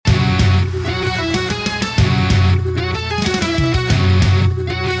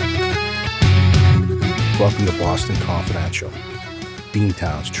Welcome to Boston Confidential,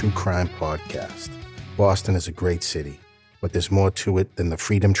 Beantown's true crime podcast. Boston is a great city, but there's more to it than the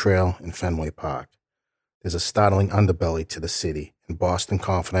Freedom Trail and Fenway Park. There's a startling underbelly to the city, and Boston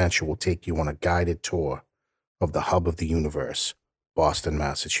Confidential will take you on a guided tour of the hub of the universe, Boston,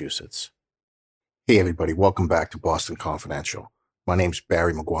 Massachusetts. Hey everybody, welcome back to Boston Confidential. My name's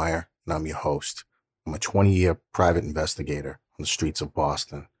Barry McGuire, and I'm your host. I'm a 20-year private investigator on the streets of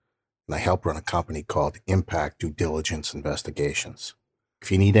Boston, and I help run a company called Impact Due Diligence Investigations.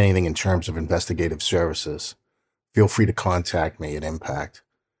 If you need anything in terms of investigative services, feel free to contact me at Impact.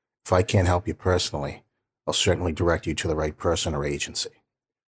 If I can't help you personally, I'll certainly direct you to the right person or agency.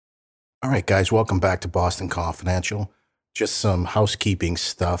 All right, guys, welcome back to Boston Confidential. Just some housekeeping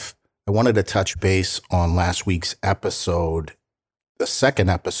stuff. I wanted to touch base on last week's episode, the second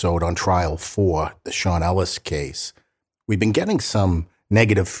episode on Trial 4, the Sean Ellis case. We've been getting some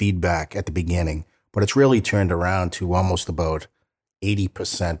negative feedback at the beginning, but it's really turned around to almost about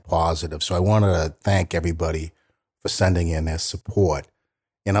 80% positive. So I wanted to thank everybody for sending in their support.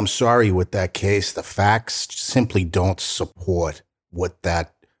 And I'm sorry with that case, the facts simply don't support what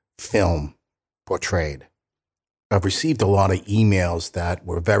that film portrayed. I've received a lot of emails that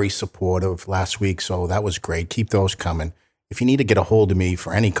were very supportive last week, so that was great. Keep those coming. If you need to get a hold of me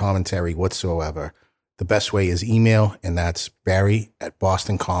for any commentary whatsoever, the best way is email, and that's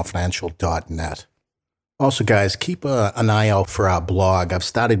barry@bostonconfidential.net. Also, guys, keep an eye out for our blog. I've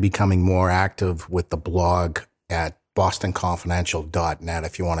started becoming more active with the blog at bostonconfidential.net.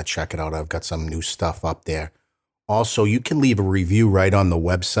 If you want to check it out, I've got some new stuff up there. Also, you can leave a review right on the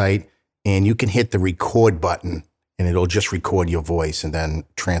website, and you can hit the record button, and it'll just record your voice and then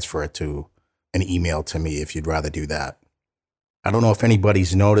transfer it to an email to me if you'd rather do that. I don't know if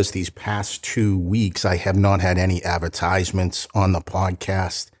anybody's noticed these past 2 weeks, I have not had any advertisements on the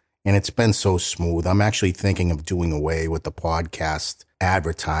podcast, and it's been so smooth. I'm actually thinking of doing away with the podcast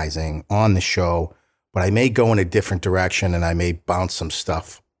advertising on the show, but I may go in a different direction and I may bounce some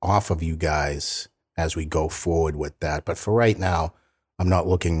stuff off of you guys as we go forward with that. But for right now, I'm not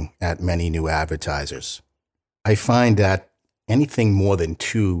looking at many new advertisers. I find that anything more than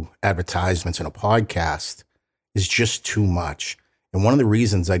 2 advertisements in a podcast is just too much. And one of the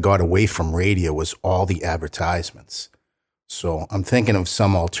reasons I got away from radio was all the advertisements. So I'm thinking of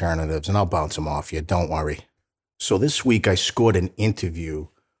some alternatives, and I'll bounce them off you, don't worry. So this week I scored an interview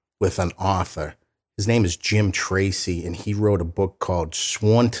with an author. His name is Jim Tracy, and he wrote a book called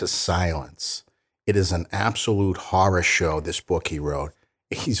Sworn to Silence. It is an absolute horror show, this book he wrote.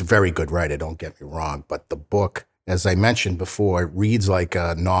 He's a very good writer, don't get me wrong, but the book, as I mentioned before, it reads like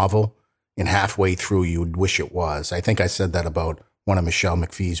a novel, and halfway through you would wish it was. I think I said that about one of Michelle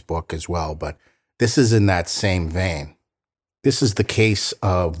McPhee's book as well, but this is in that same vein. This is the case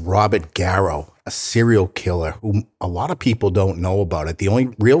of Robert Garrow, a serial killer who a lot of people don't know about it. The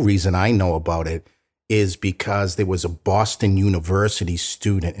only real reason I know about it is because there was a Boston University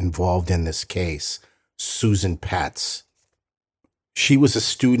student involved in this case, Susan Petz. She was a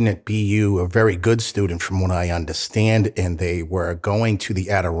student at BU, a very good student from what I understand, and they were going to the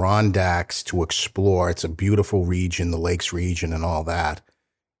Adirondacks to explore. It's a beautiful region, the Lakes region and all that.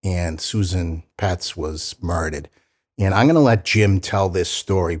 And Susan Petz was murdered. And I'm going to let Jim tell this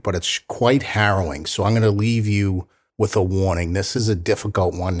story, but it's quite harrowing. So I'm going to leave you with a warning. This is a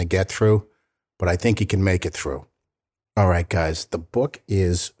difficult one to get through, but I think you can make it through. All right, guys. The book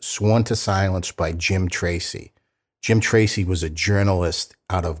is Sworn to Silence by Jim Tracy. Jim Tracy was a journalist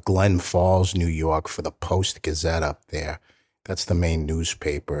out of Glen Falls, New York, for the Post-Gazette up there. That's the main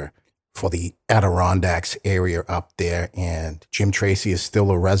newspaper for the Adirondacks area up there. And Jim Tracy is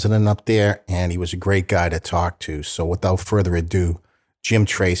still a resident up there, and he was a great guy to talk to. So without further ado, Jim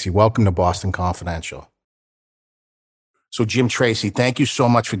Tracy, welcome to Boston Confidential. So Jim Tracy, thank you so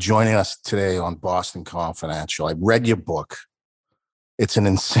much for joining us today on Boston Confidential. I read your book. It's an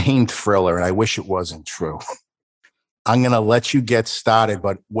insane thriller, and I wish it wasn't true. I'm going to let you get started,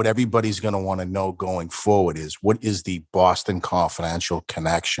 but what everybody's going to want to know going forward is, what is the Boston Confidential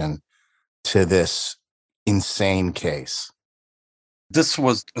connection to this insane case? This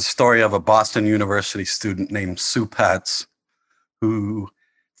was a story of a Boston University student named Sue Petz, who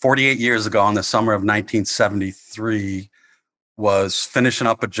 48 years ago in the summer of 1973 was finishing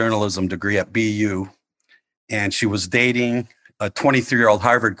up a journalism degree at BU, and she was dating a 23-year-old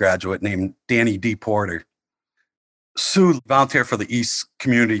Harvard graduate named Danny D. Porter. Sue volunteered for the East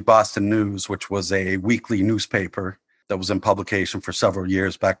Community Boston News, which was a weekly newspaper that was in publication for several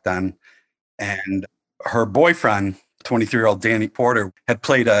years back then. And her boyfriend, 23-year-old Danny Porter, had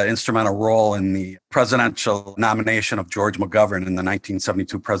played an instrumental role in the presidential nomination of George McGovern in the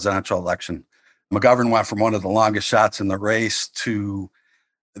 1972 presidential election. McGovern went from one of the longest shots in the race to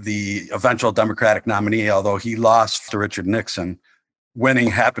the eventual Democratic nominee, although he lost to Richard Nixon.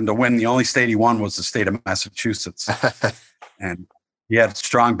 Happened to win. The only state he won was the state of Massachusetts. And he had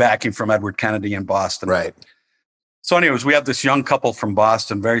strong backing from Edward Kennedy in Boston. Right. So anyways, we have this young couple from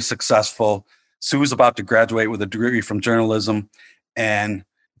Boston, very successful. Sue's about to graduate with a degree from journalism. And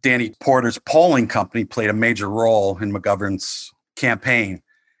Danny Porter's polling company played a major role in McGovern's campaign.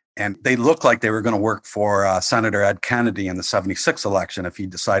 And they looked like they were going to work for Senator Ed Kennedy in the 76 election if he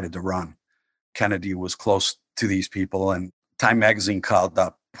decided to run. Kennedy was close to these people. And Time magazine called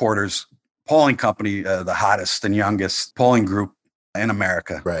Porter's polling company the hottest and youngest polling group in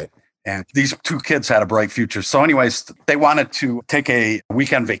America. Right. And these two kids had a bright future. So anyways, they wanted to take a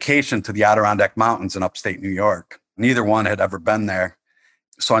weekend vacation to the Adirondack Mountains in upstate New York. Neither one had ever been there.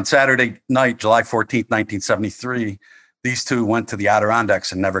 So on Saturday night, July 14th, 1973, these two went to the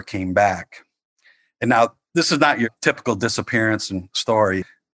Adirondacks and never came back. And now this is not your typical disappearance and story.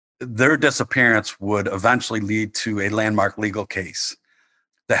 Their disappearance would eventually lead to a landmark legal case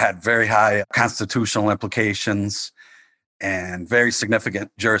that had very high constitutional implications and very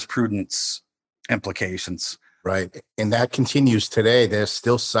significant jurisprudence implications. Right. And that continues today. They're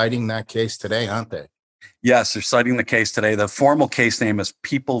still citing that case today, aren't they? Yes, they're citing the case today. The formal case name is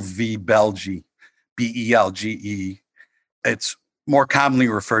People v. Belge, Belge. It's more commonly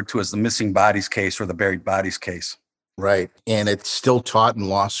referred to as the missing bodies case or the buried bodies case. Right. And it's still taught in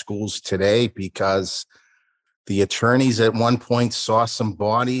law schools today because the attorneys at one point saw some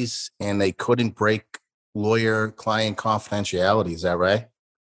bodies and they couldn't break lawyer-client confidentiality. Is that right?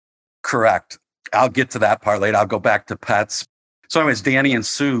 Correct. I'll get to that part later. I'll go back to Petz. So anyways, Danny and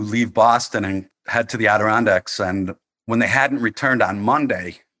Sue leave Boston and head to the Adirondacks. And when they hadn't returned on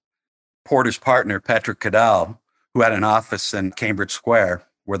Monday, Porter's partner, Patrick Cadell, who had an office in Cambridge Square,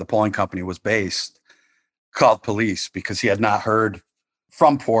 where the polling company was based, called police because he had not heard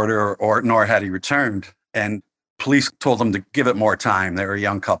from Porter or nor had he returned. And police told him to give it more time. They were a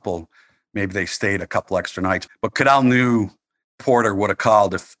young couple. Maybe they stayed a couple extra nights. But Cadell knew Porter would have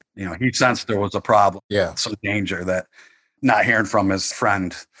called if, he sensed there was a problem. Yeah. Some danger that not hearing from his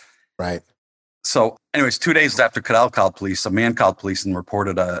friend. Right. So anyways, 2 days after Cadell called police, a man called police and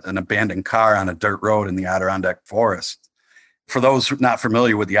reported an abandoned car on a dirt road in the Adirondack forest. For those not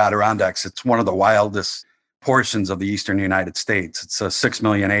familiar with the Adirondacks, it's one of the wildest portions of the eastern United States. It's 6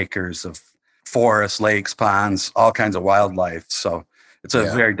 million acres of forests, lakes, ponds, all kinds of wildlife. So it's a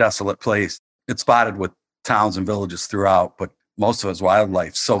very desolate place. It's spotted with towns and villages throughout, but most of it's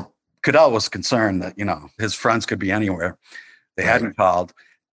wildlife. So Cadell was concerned that, his friends could be anywhere. They hadn't called.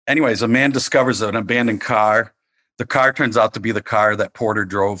 Anyways, a man discovers an abandoned car. The car turns out to be the car that Porter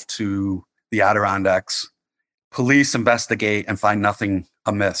drove to the Adirondacks. Police investigate and find nothing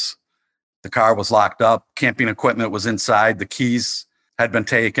amiss. The car was locked up. Camping equipment was inside. The keys had been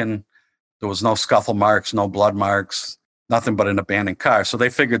taken. There was no scuffle marks, no blood marks, nothing but an abandoned car. So they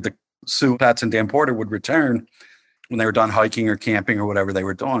figured that Sue Petz and Dan Porter would return when they were done hiking or camping or whatever they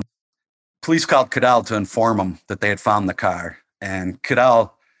were doing. Police called Cadell to inform him that they had found the car. And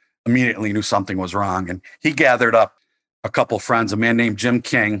Cadell immediately knew something was wrong. And he gathered up a couple friends, a man named Jim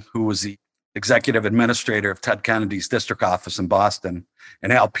King, who was the executive administrator of Ted Kennedy's district office in Boston,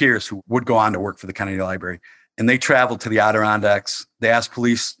 and Al Pierce, who would go on to work for the Kennedy Library. And they traveled to the Adirondacks. They asked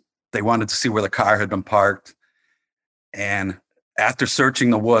police, they wanted to see where the car had been parked. And after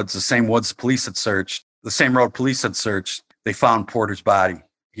searching the woods, the same woods police had searched, the same road police had searched, they found Porter's body.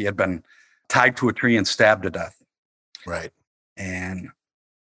 He had been tied to a tree and stabbed to death. Right. And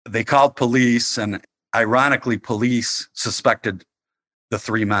they called police, and ironically, police suspected the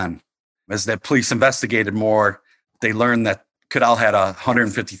three men. As the police investigated more, they learned that Cadell had a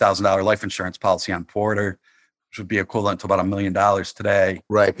 $150,000 life insurance policy on Porter, which would be equivalent to about $1 million today.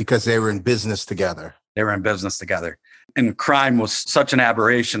 Right, because they were in business together. They were in business together. And crime was such an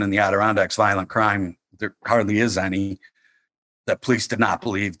aberration in the Adirondacks, violent crime, there hardly is any, that police did not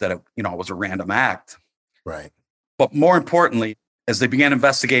believe that it was a random act. Right. But more importantly, as they began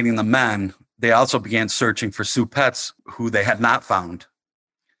investigating the men, they also began searching for Sue Petz, who they had not found.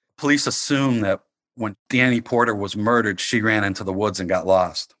 Police assumed that when Danny Porter was murdered, she ran into the woods and got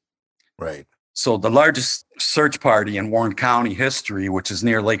lost. Right. So the largest search party in Warren County history, which is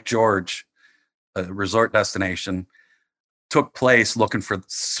near Lake George, a resort destination, took place looking for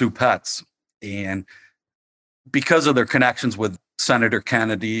Sue Petz. And because of their connections with Senator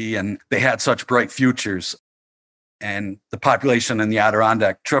Kennedy, and they had such bright futures, and the population in the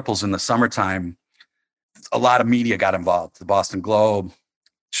Adirondack triples in the summertime, a lot of media got involved. The Boston Globe,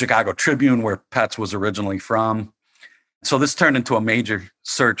 Chicago Tribune, where Petz was originally from. So this turned into a major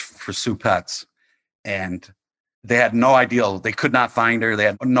search for Sue Petz. And they had no idea. They could not find her. They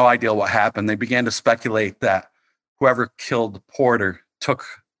had no idea what happened. They began to speculate that whoever killed Porter took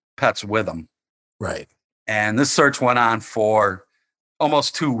Petz with him. Right. And this search went on for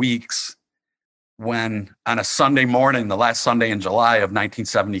almost 2 weeks when, on a Sunday morning, the last Sunday in July of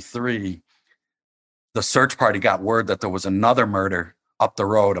 1973, the search party got word that there was another murder up the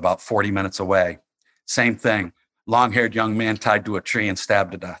road about 40 minutes away. Same thing. Long-haired young man tied to a tree and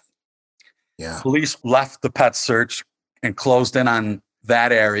stabbed to death. Yeah. Police left the Petz search and closed in on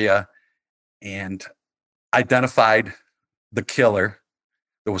that area and identified the killer.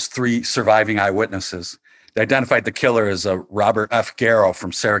 There was 3 surviving eyewitnesses. They identified the killer as a Robert F. Garrow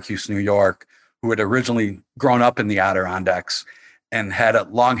from Syracuse, New York, who had originally grown up in the Adirondacks and had a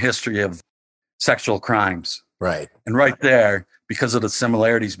long history of sexual crimes. Right. And right there, because of the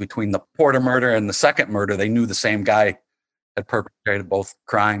similarities between the Porter murder and the second murder, they knew the same guy had perpetrated both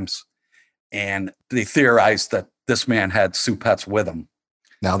crimes. And they theorized that this man had Sue Petz with him.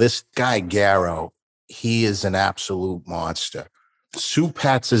 Now, this guy, Garrow, he is an absolute monster. Sue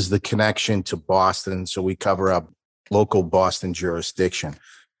Petz is the connection to Boston, so we cover up local Boston jurisdiction.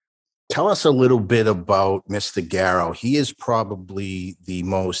 Tell us a little bit about Mr. Garrow. He is probably the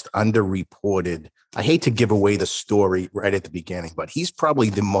most underreported. I hate to give away the story right at the beginning, but he's probably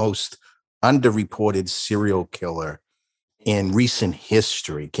the most underreported serial killer in recent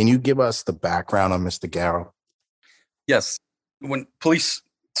history. Can you give us the background on Mr. Garrow? Yes. When police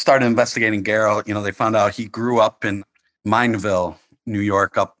started investigating Garrow, they found out he grew up in Mineville, New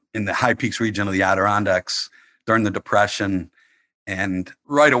York, up in the High Peaks region of the Adirondacks during the Depression. And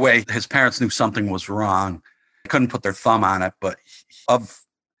right away, his parents knew something was wrong. They couldn't put their thumb on it, but of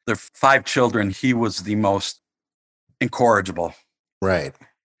their 5 children, he was the most incorrigible. Right.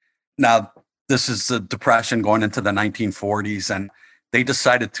 Now, this is the Depression going into the 1940s, and they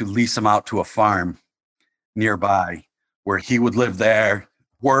decided to lease him out to a farm nearby where he would live there,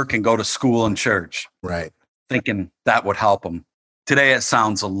 work, and go to school and church. Right. Thinking that would help him. Today, it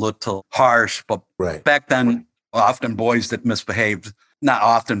sounds a little harsh, but back then, often boys that misbehaved, not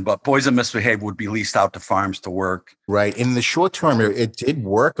often, but boys that misbehaved would be leased out to farms to work. Right. In the short term, it did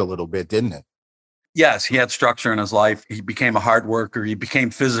work a little bit, didn't it? Yes, he had structure in his life. He became a hard worker. He became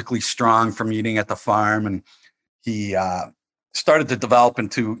physically strong from eating at the farm, and he started to develop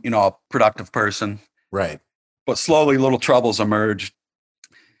into, a productive person. Right. But slowly, little troubles emerged.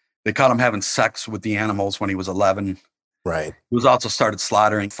 They caught him having sex with the animals when he was 11. Right. He was also started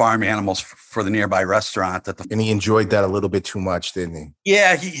slaughtering farm animals for the nearby restaurant. And he enjoyed that a little bit too much, didn't he?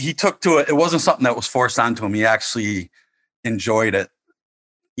 Yeah, he took to it. It wasn't something that was forced onto him. He actually enjoyed it.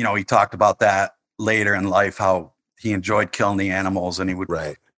 He talked about that later in life, how he enjoyed killing the animals, and he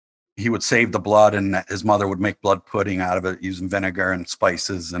would save the blood, and his mother would make blood pudding out of it using vinegar and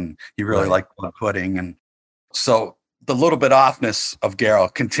spices, and he really liked blood pudding. And so the little bit offness of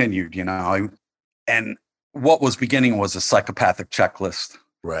Garrow continued, and what was beginning was a psychopathic checklist.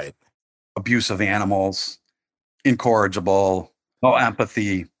 Right. Abuse of animals, incorrigible, no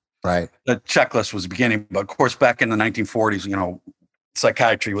empathy. Right. The checklist was beginning. But of course, back in the 1940s,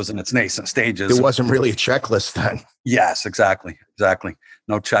 psychiatry was in its nascent stages. There wasn't really a checklist then. Yes, exactly.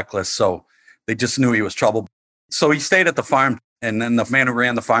 No checklist. So they just knew he was trouble. So he stayed at the farm, and then the man who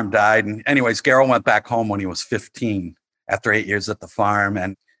ran the farm died. And anyways, Garrow went back home when he was 15 after 8 years at the farm,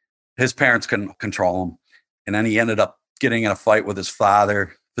 and his parents couldn't control him. And then he ended up getting in a fight with his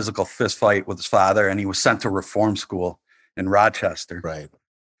father, physical fist fight with his father, and he was sent to reform school in Rochester. Right.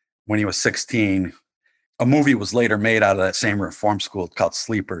 When he was 16. A movie was later made out of that same reform school called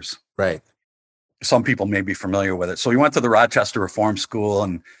Sleepers. Right. Some people may be familiar with it. So he went to the Rochester Reform School,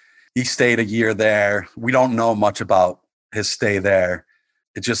 and he stayed a year there. We don't know much about his stay there.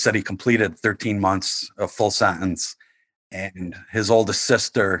 It just said he completed 13 months of full sentence, and his oldest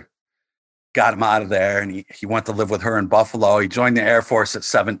sister got him out of there, and he went to live with her in Buffalo. He joined the Air Force at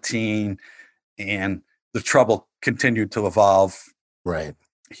 17, and the trouble continued to evolve. Right.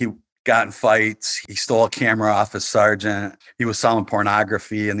 He got in fights. He stole a camera off his sergeant. He was selling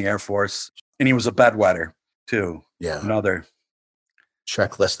pornography in the Air Force, and he was a bedwetter too. Yeah. Another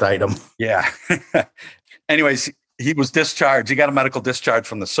checklist item. Yeah. Anyways, he was discharged. He got a medical discharge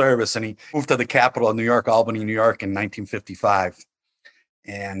from the service, and he moved to the capital of New York, Albany, New York in 1955.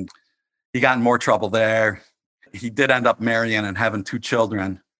 And he got in more trouble there. He did end up marrying and having 2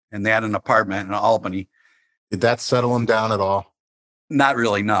 children, and they had an apartment in Albany. Did that settle him down at all? Not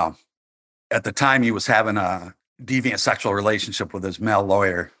really, no. At the time, he was having a deviant sexual relationship with his male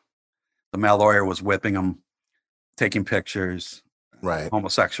lawyer. The male lawyer was whipping him, taking pictures, right,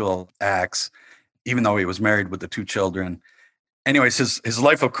 homosexual acts, even though he was married with the 2 children. Anyways, his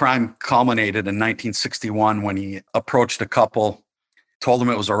life of crime culminated in 1961 when he approached a couple, told them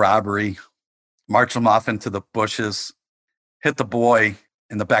it was a robbery, marched them off into the bushes, hit the boy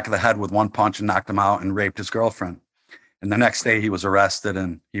in the back of the head with one punch and knocked him out, and raped his girlfriend. And the next day he was arrested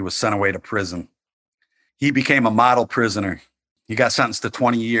and he was sent away to prison. He became a model prisoner. He got sentenced to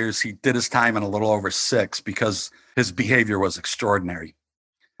 20 years. He did his time in a little over 6 because his behavior was extraordinary.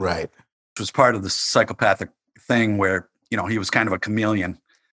 Right. Which was part of the psychopathic thing where, he was kind of a chameleon.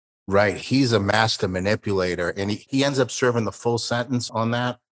 Right. He's a master manipulator, and he ends up serving the full sentence on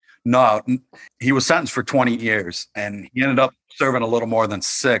that. No, he was sentenced for 20 years and he ended up serving a little more than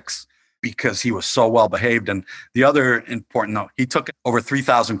 6 because he was so well behaved. And the other important note, he took over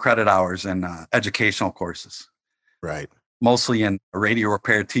 3,000 credit hours in educational courses. Right. Mostly in radio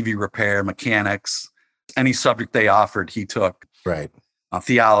repair, TV repair, mechanics, any subject they offered, he took. Right.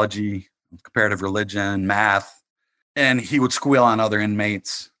 Theology, comparative religion, math, and he would squeal on other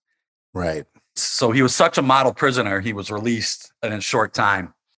inmates. Right. So he was such a model prisoner, he was released in a short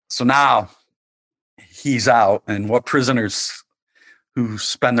time. So now he's out, and what prisoners who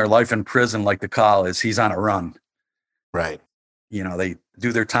spend their life in prison like to call is he's on a run. Right. They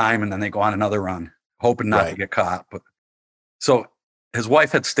do their time and then they go on another run, hoping not to get caught. But so his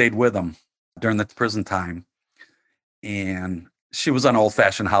wife had stayed with him during the prison time, and she was an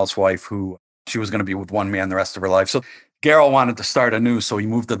old-fashioned housewife who she was going to be with one man the rest of her life. So Garrow wanted to start anew, so he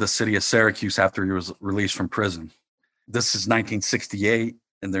moved to the city of Syracuse after he was released from prison. This is 1968,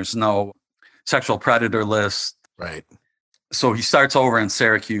 and there's no sexual predator list. Right. So he starts over in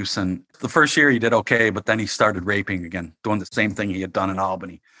Syracuse, and the first year he did okay, but then he started raping again, doing the same thing he had done in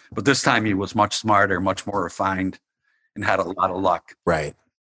Albany. But this time he was much smarter, much more refined, and had a lot of luck. Right.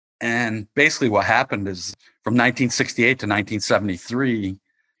 And basically what happened is from 1968 to 1973,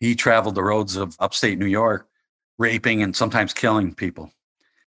 he traveled the roads of upstate New York, raping and sometimes killing people.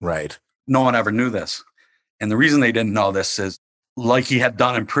 Right. No one ever knew this. And the reason they didn't know this is, like he had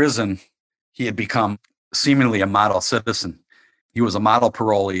done in prison, he had become seemingly a model citizen. He was a model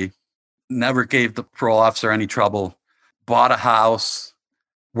parolee, never gave the parole officer any trouble, bought a house,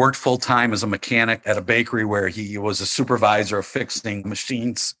 worked full-time as a mechanic at a bakery where he was a supervisor of fixing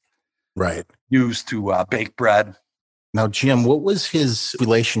machines. Right. Used to bake bread. Now, Jim, what was his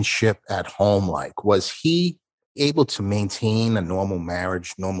relationship at home like? Was he able to maintain a normal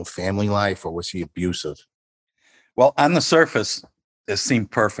marriage, normal family life, or was he abusive? Well, on the surface, it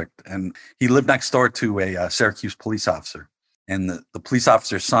seemed perfect. And he lived next door to a Syracuse police officer. And the police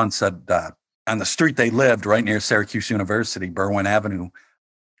officer's son said on the street they lived, right near Syracuse University, Berwyn Avenue,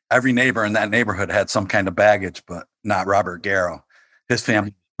 every neighbor in that neighborhood had some kind of baggage, but not Robert Garrow. His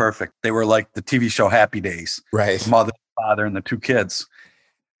family was perfect. They were like the TV show Happy Days. Right. Mother, father, and the 2 kids.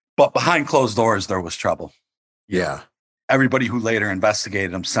 But behind closed doors, there was trouble. Yeah. Everybody who later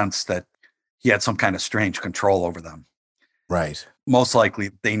investigated him sensed that he had some kind of strange control over them. Right. Most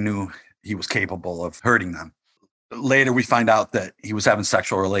likely, they knew he was capable of hurting them. Later, we find out that he was having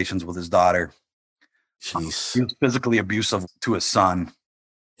sexual relations with his daughter. Jeez. He was physically abusive to his son.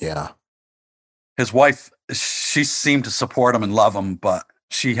 Yeah. His wife, she seemed to support him and love him, but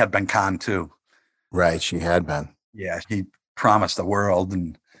she had been conned too. Right. She had been. Yeah, he promised the world,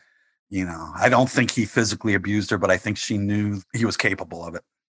 and I don't think he physically abused her, but I think she knew he was capable of it.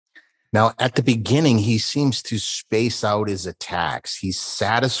 Now, at the beginning, he seems to space out his attacks. He's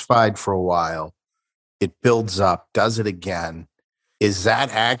satisfied for a while. It builds up, does it again. Is that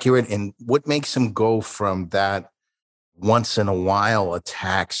accurate? And what makes him go from that once in a while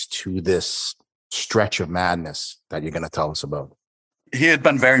attacks to this stretch of madness that you're going to tell us about? He had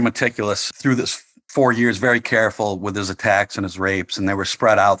been very meticulous through this 4 years, very careful with his attacks and his rapes, and they were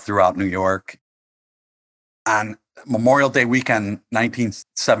spread out throughout New York. On Memorial Day weekend,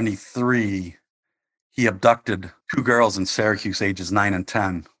 1973, he abducted 2 girls in Syracuse, ages 9 and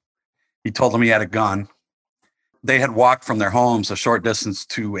 10. He told them he had a gun. They had walked from their homes a short distance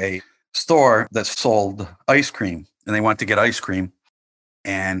to a store that sold ice cream, and they went to get ice cream.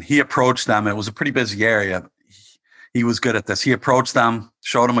 And he approached them. It was a pretty busy area. He was good at this. He approached them,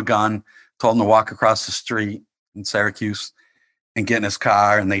 showed them a gun, told them to walk across the street in Syracuse and get in his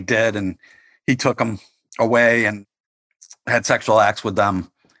car, and they did. And he took them away and had sexual acts with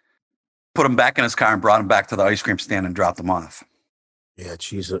them, put them back in his car and brought them back to the ice cream stand and dropped them off. Yeah,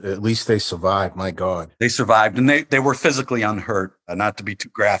 geez, at least they survived. My God. They survived, and they were physically unhurt. Not to be too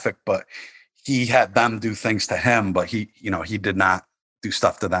graphic, but he had them do things to him, but he did not do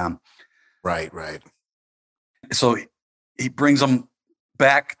stuff to them. Right, right. So he brings them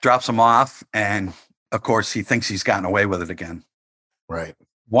back, drops them off, and of course he thinks he's gotten away with it again. Right.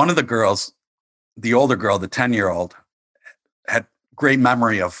 One of the girls, the older girl, the 10-year-old, had great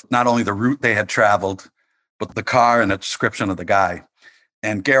memory of not only the route they had traveled, but the car and a description of the guy.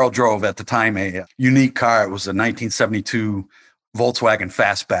 And Garrow drove at the time a unique car. It was a 1972 Volkswagen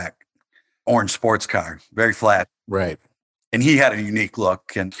Fastback, orange sports car, very flat. Right. And he had a unique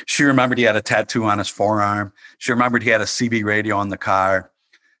look. And she remembered he had a tattoo on his forearm. She remembered he had a CB radio in the car.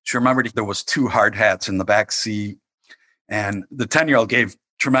 She remembered there was 2 hard hats in the back seat. And the 10-year-old gave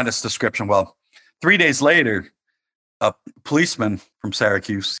tremendous description. Well, 3 days later, a policeman from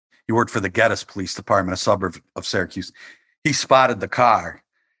Syracuse, he worked for the Geddes Police Department, a suburb of Syracuse, he spotted the car.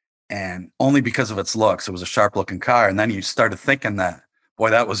 And only because of its looks, it was a sharp-looking car. And then he started thinking that, boy,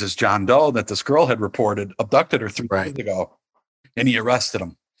 that was his John Doe that this girl had reported abducted her 3 days ago. And he arrested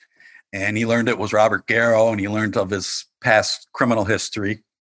him. And he learned it was Robert Garrow, and he learned of his past criminal history.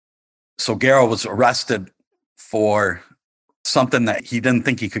 So Garrow was arrested for something that he didn't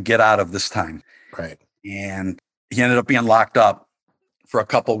think he could get out of this time. Right. And he ended up being locked up for a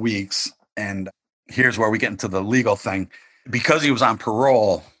couple of weeks. And here's where we get into the legal thing. Because he was on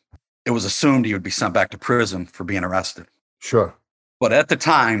parole, it was assumed he would be sent back to prison for being arrested. Sure. But at the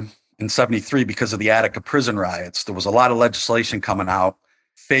time, in 73, because of the Attica prison riots, there was a lot of legislation coming out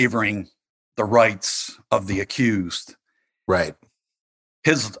favoring the rights of the accused. Right.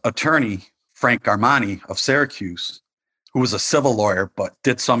 His attorney, Frank Armani of Syracuse, who was a civil lawyer but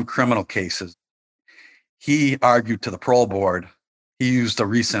did some criminal cases, he argued to the parole board. He used a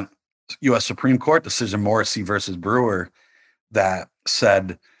recent U.S. Supreme Court decision, Morrissey versus Brewer, that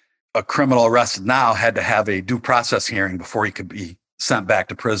said a criminal arrested now had to have a due process hearing before he could be sent back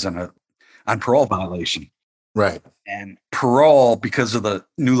to prison on parole violation. Right. And parole, because of the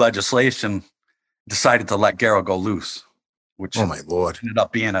new legislation, decided to let Garrow go loose, which oh my Lord, ended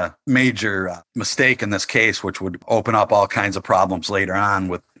up being a major mistake in this case, which would open up all kinds of problems later on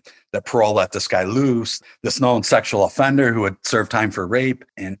with that parole let this guy loose, this known sexual offender who had served time for rape,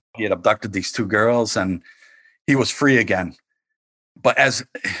 and he had abducted these 2 girls, and he was free again. But as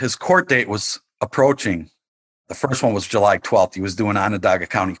his court date was approaching, the first one was July 12th. He was doing Onondaga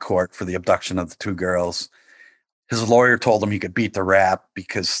County Court for the abduction of the 2 girls. His lawyer told him he could beat the rap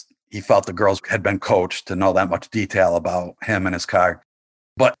because he felt the girls had been coached to know that much detail about him and his car.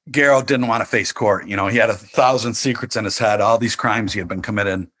 But Garrow didn't want to face court. You know, he had 1,000 secrets in his head, all these crimes he had been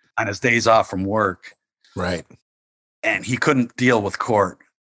committed on his days off from work. Right. And he couldn't deal with court.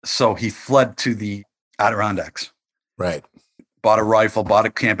 So he fled to the Adirondacks. Right. Bought a rifle, bought a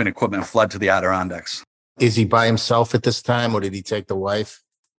camping equipment, and fled to the Adirondacks. Is he by himself at this time, or did he take the wife?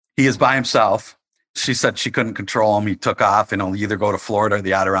 He is by himself. She said she couldn't control him. He took off, and he'll either go to Florida or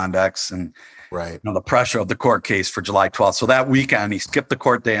the Adirondacks. And right. The pressure of the court case for July 12th. So that weekend, he skipped the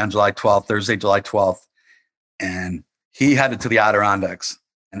court day on July 12th, Thursday, July 12th, and he headed to the Adirondacks.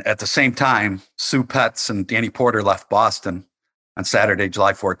 And at the same time, Sue Petz and Danny Porter left Boston on Saturday,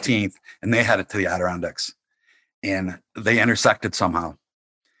 July 14th, and they headed to the Adirondacks. And they intersected somehow.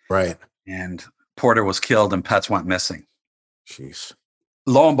 Right. And Porter was killed and Petz went missing. Jeez.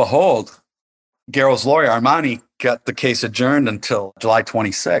 Lo and behold, Garrow's lawyer, Armani, got the case adjourned until July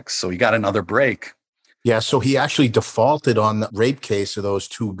 26th. So he got another break. Yeah. So he actually defaulted on the rape case of those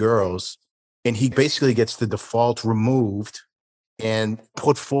 2 girls. And he basically gets the default removed and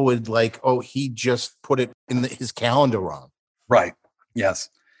put forward like, oh, he just put it in his calendar wrong. Right. Yes.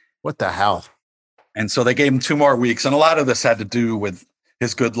 What the hell? And so they gave him 2 more weeks. And a lot of this had to do with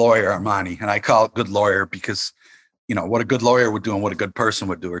his good lawyer, Armani. And I call it good lawyer because, you know, what a good lawyer would do and what a good person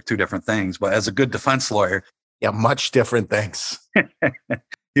would do are 2 different things. But as a good defense lawyer, yeah, much different things.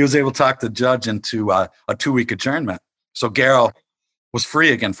 He was able to talk the judge into a 2-week adjournment. So Garrow was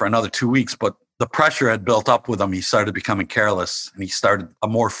free again for another 2 weeks, but the pressure had built up with him. He started becoming careless, and he started a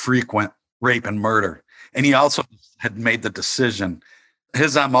more frequent rape and murder. And he also had made the decision.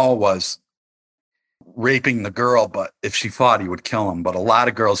 His MO was raping the girl, but if she fought, he would kill him. But a lot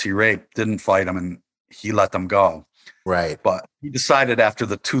of girls he raped didn't fight him, and he let them go. Right. But he decided after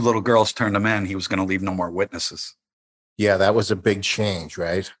the 2 little girls turned him in, he was going to leave no more witnesses. Yeah, that was a big change,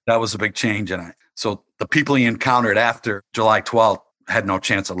 right? That was a big change in it. So the people he encountered after July 12th had no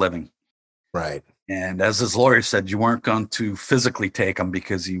chance of living. Right. And as his lawyer said, you weren't going to physically take him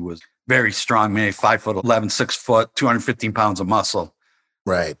because he was very strong, maybe 5'11", 6 foot, 215 pounds of muscle.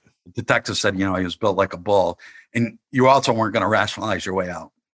 Right. The detective said, you know, he was built like a bull. And you also weren't going to rationalize your way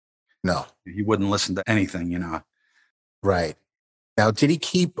out. No. He wouldn't listen to anything, you know. Right. Now, did he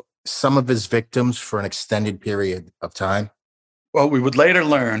keep some of his victims for an extended period of time? Well, we would later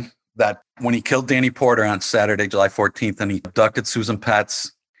learn that when he killed Danny Porter on Saturday, July 14th, and he abducted Susan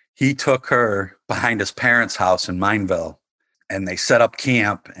Petz, he took her behind his parents' house in Mineville, and they set up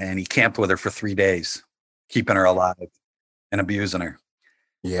camp, and he camped with her for 3 days, keeping her alive. and abusing her.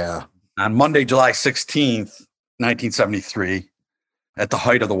 Yeah. On Monday, July 16th, 1973, at the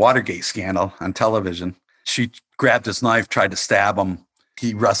height of the Watergate scandal on television, she grabbed his knife, tried to stab him.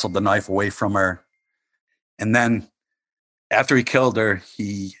 He wrestled the knife away from her. And then after he killed her,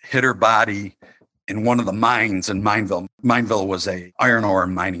 he hid her body in one of the mines in Mineville. Mineville was a iron ore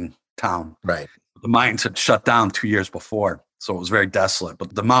mining town. Right. The mines had shut down 2 years before, so it was very desolate.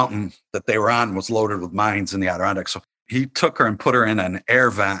 But the mountain that they were on was loaded with mines in the Adirondacks. So he took her and put her in an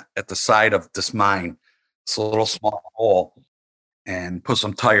air vent at the side of this mine. It's a little small hole, and put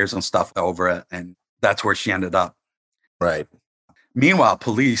some tires and stuff over it. And that's where she ended up. Right. Meanwhile,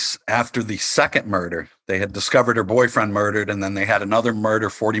 police, after the second murder, they had discovered her boyfriend murdered, and then they had another murder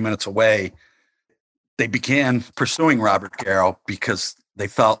 40 minutes away. They began pursuing Robert Garrow because they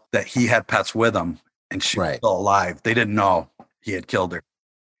felt that he had Petz with him and she was still alive. They didn't know he had killed her.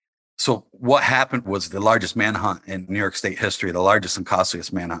 So what happened was the largest manhunt in New York State history, the largest and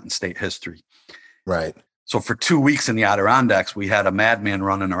costliest manhunt in state history. Right. So for 2 weeks in the Adirondacks, we had a madman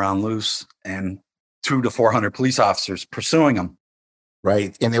running around loose and 200 to 400 police officers pursuing him.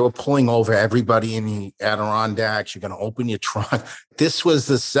 Right. And they were pulling over everybody in the Adirondacks. You're going to open your trunk. This was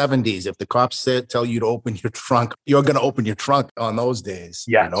the 70s. If the cops tell you to open your trunk, you're going to open your trunk on those days.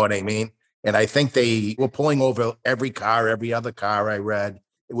 Yes. You know what I mean? And I think they were pulling over every car, every other car I read.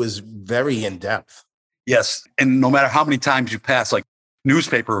 It was very in-depth. Yes. And no matter how many times you pass, like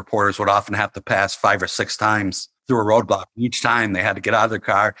newspaper reporters would often have to pass 5 or 6 times through a roadblock. Each time they had to get out of their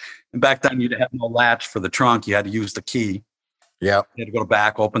car. And back then you'd have no latch for the trunk. You had to use the key. Yeah. You had to go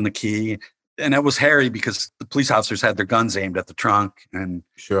back, open the key. And it was hairy because the police officers had their guns aimed at the trunk. And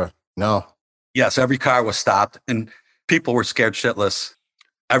sure. No. Yes, every car was stopped and people were scared shitless.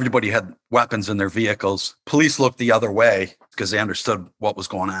 Everybody had weapons in their vehicles. Police looked the other way because they understood what was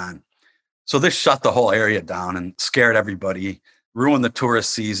going on. So this shut the whole area down and scared everybody, ruined the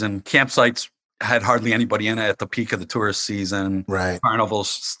tourist season. Campsites had hardly anybody in it at the peak of the tourist season. Right. Carnivals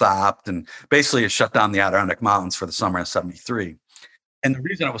stopped, and basically it shut down the Adirondack Mountains for the summer of 73. And the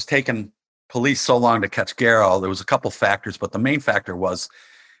reason it was taking police so long to catch Garrow, there was a couple factors, but the main factor was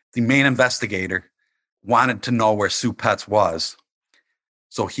the main investigator wanted to know where Sue Petz was.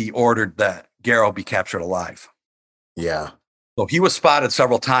 So he ordered that Garrow be captured alive. Yeah. So he was spotted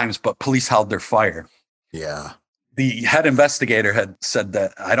several times, but police held their fire. Yeah. The head investigator had said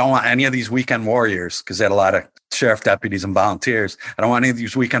that I don't want any of these weekend warriors, because they had a lot of sheriff deputies and volunteers. I don't want any of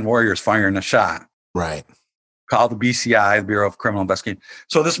these weekend warriors firing a shot. Right. Call the BCI, the Bureau of Criminal Investigation.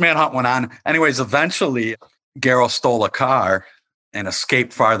 So this manhunt went on. Anyways, eventually Garrow stole a car and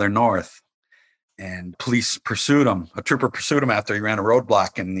escaped farther north. And police pursued him. A trooper pursued him after he ran a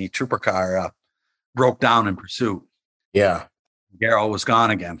roadblock, and the trooper car broke down in pursuit. Yeah. Garrow was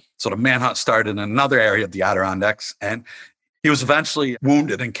gone again. So the manhunt started in another area of the Adirondacks, and he was eventually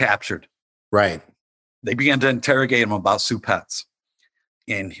wounded and captured. Right. They began to interrogate him about Sue Petz,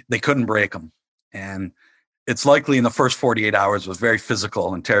 and they couldn't break him. And it's likely in the first 48 hours was very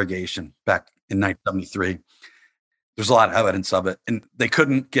physical interrogation back in 1973. There's a lot of evidence of it, and they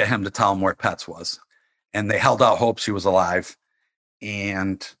couldn't get him to tell them where Petz was. And they held out hope she was alive,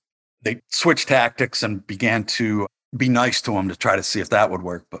 and they switched tactics and began to be nice to him to try to see if that would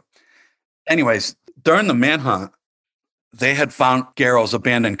work. But anyways, during the manhunt, they had found Garrow's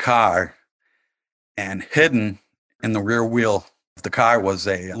abandoned car, and hidden in the rear wheel of the car was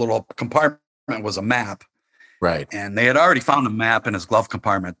a little compartment, was a map. Right. And they had already found a map in his glove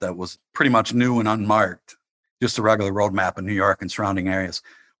compartment that was pretty much new and unmarked, just a regular road map in New York and surrounding areas.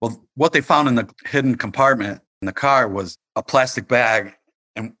 Well, what they found in the hidden compartment in the car was a plastic bag.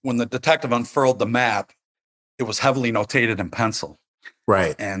 And when the detective unfurled the map, it was heavily notated in pencil.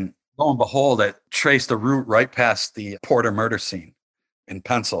 Right. And lo and behold, it traced a route right past the Porter murder scene in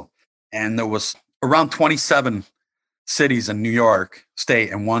pencil. And there was around 27 cities in New York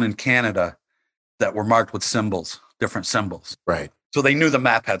State and one in Canada that were marked with symbols, different symbols. Right. So they knew the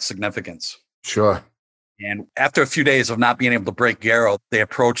map had significance. Sure. And after a few days of not being able to break Garrow, they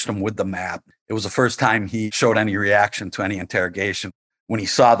approached him with the map. It was the first time he showed any reaction to any interrogation. When he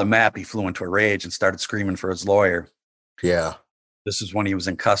saw the map, he flew into a rage and started screaming for his lawyer. Yeah. This is when he was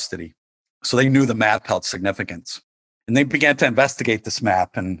in custody. So they knew the map held significance. And they began to investigate this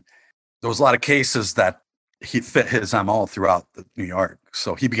map. And there was a lot of cases that he fit his MO throughout New York.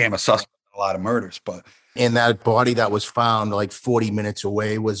 So he became a suspect in a lot of murders. But and that body that was found like 40 minutes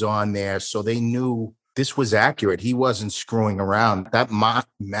away was on there. So they knew this was accurate. He wasn't screwing around. That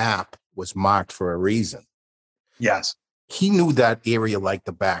map was marked for a reason. yes. He knew that area like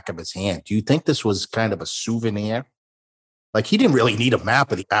the back of his hand. Do you think this was kind of a souvenir? Like he didn't really need a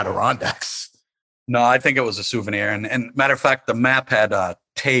map of the Adirondacks. No, I think it was a souvenir. And matter of fact, the map had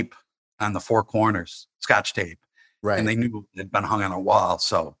tape on the four corners, Scotch tape, and Right. they knew it had been hung on a wall.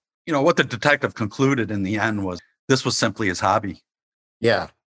 So, what the detective concluded in the end was this was simply his hobby. Yeah.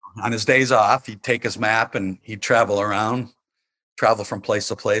 On his days off, he'd take his map and he'd travel around, travel from place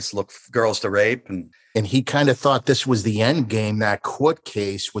to place, look for girls to rape. And he kind of thought this was the end game, that court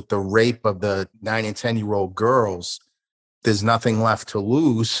case with the rape of the 9 and 10-year-old girls. There's nothing left to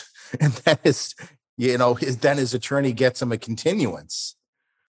lose. And then his attorney gets him a continuance.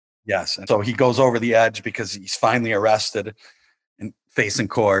 Yes. And so he goes over the edge because he's finally arrested and facing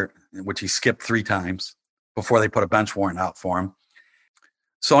court, which he skipped 3 times before they put a bench warrant out for him.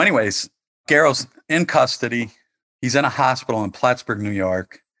 So anyways, Garrow's in custody. He's in a hospital in Plattsburgh, New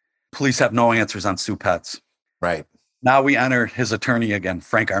York. Police have no answers on Sue Petz. Right. Now we enter his attorney again,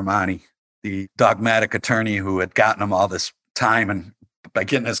 Frank Armani, the dogmatic attorney who had gotten him all this time and by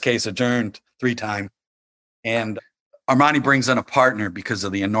getting his case adjourned 3 times. And Armani brings in a partner because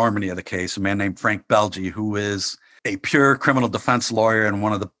of the enormity of the case, a man named Frank Belgi, who is a pure criminal defense lawyer and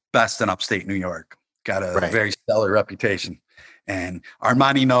one of the best in upstate New York. Got a very stellar reputation. And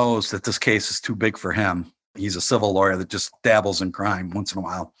Armani knows that this case is too big for him. He's a civil lawyer that just dabbles in crime once in a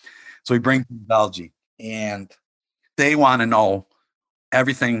while. So he brings in Belgi, and they want to know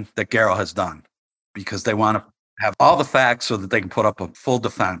everything that Garrow has done because they want to have all the facts so that they can put up a full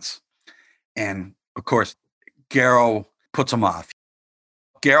defense. And of course, Garrow puts him off.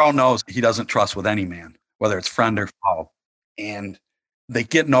 Garrow knows he doesn't trust with any man, whether it's friend or foe. And they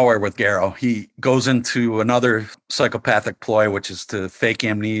get nowhere with Garrow. He goes into another psychopathic ploy, which is to fake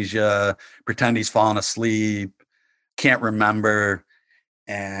amnesia, pretend he's fallen asleep, can't remember.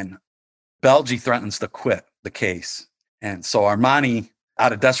 And Belgi threatens to quit the case. And so Armani,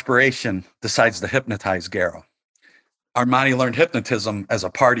 out of desperation, decides to hypnotize Garrow. Armani learned hypnotism as a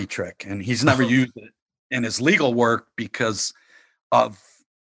party trick, and he's never used it in his legal work because of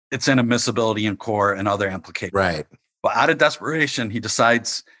its inadmissibility in court and other implications. Right. But out of desperation, he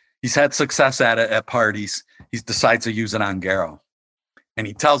decides he's had success at it at parties. He decides to use it on Garrow. And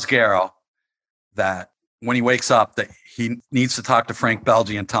he tells Garrow that when he wakes up that he needs to talk to Frank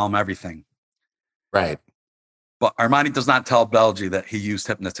Belgi and tell him everything. Right. But Armani does not tell Belgi that he used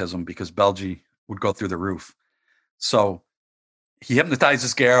hypnotism because Belgi would go through the roof. So he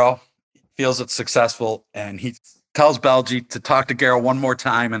hypnotizes Garrow, feels it's successful, and he tells Belgi to talk to Garrow one more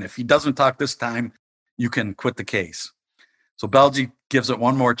time. And if he doesn't talk this time, you can quit the case. So Belgi gives it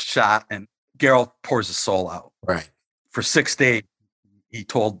one more shot, and Garrow pours his soul out. Right. For 6 days, he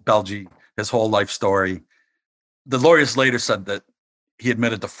told Belgi his whole life story. The lawyers later said that he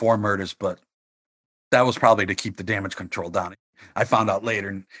admitted to 4 murders, but that was probably to keep the damage control down. I found out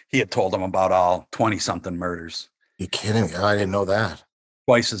later he had told them about all 20-something murders. You kidding me? I didn't know that.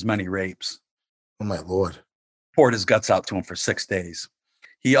 Twice as many rapes. Oh, my Lord. Poured his guts out to him for 6 days.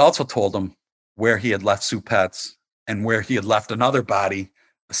 He also told him where he had left Sue Petz and where he had left another body,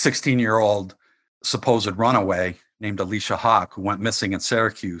 a 16-year-old supposed runaway named Alicia Hawk, who went missing in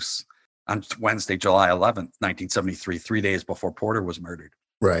Syracuse on Wednesday, July 11th, 1973, 3 days before Porter was murdered.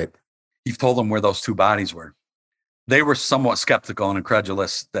 Right. He told them where those 2 bodies were. They were somewhat skeptical and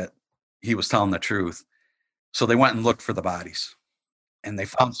incredulous that he was telling the truth. So they went and looked for the bodies. And they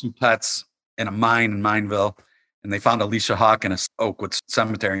found Sue Petz in a mine in Mineville. And they found Alicia Hawk in a Oakwood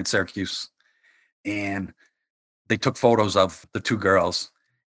cemetery in Syracuse. And they took photos of the 2 girls.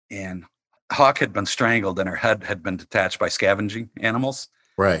 And Hawk had been strangled and her head had been detached by scavenging animals.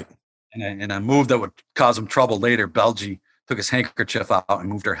 Right. And in a move that would cause him trouble later, Belgi took his handkerchief out and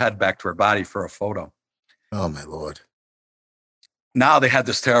moved her head back to her body for a photo. Oh, my Lord. Now they had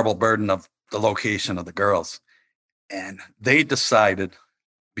this terrible burden of the location of the girls. And they decided,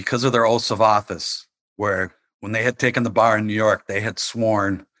 because of their oaths of office, where when they had taken the bar in New York, they had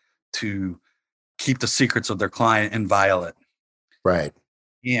sworn to keep the secrets of their client inviolate. Right.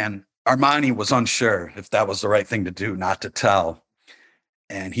 And Armani was unsure if that was the right thing to do, not to tell.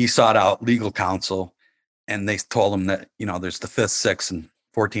 And he sought out legal counsel, and they told him that, there's the 5th, 6th, and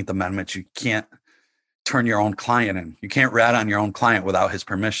 14th Amendments. You can't turn your own client in. You can't rat on your own client without his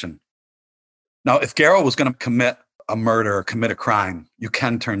permission. Now, if Garrow was going to commit a murder or commit a crime, you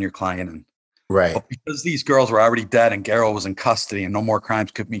can turn your client in. Right. But because these girls were already dead and Garrow was in custody and no more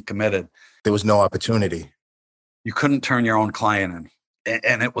crimes could be committed, there was no opportunity. You couldn't turn your own client in.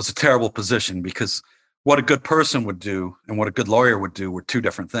 And it was a terrible position because what a good person would do and what a good lawyer would do were 2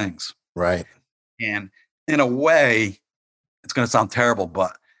 different things. Right. And in a way, it's going to sound terrible,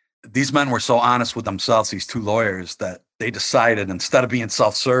 but these men were so honest with themselves, these 2 lawyers, that they decided, instead of being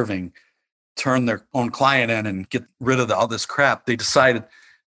self-serving, turn their own client in and get rid of all this crap. They decided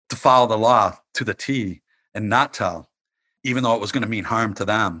to follow the law to the T and not tell, even though it was going to mean harm to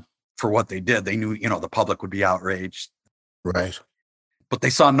them for what they did. They knew, the public would be outraged. Right. But they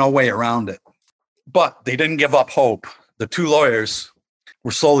saw no way around it. But they didn't give up hope. The two lawyers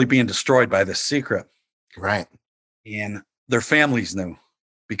were slowly being destroyed by this secret. Right. And their families knew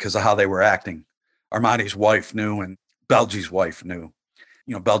because of how they were acting. Armani's wife knew, and Belgi's wife knew.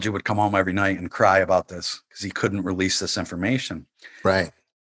 Belgi would come home every night and cry about this because he couldn't release this information. Right.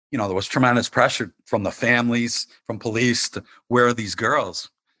 There was tremendous pressure from the families, from police to where are these girls?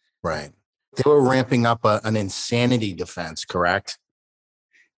 Right. They were ramping up an insanity defense, correct?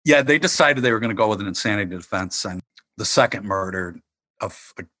 Yeah, they decided they were going to go with an insanity defense. And the second murder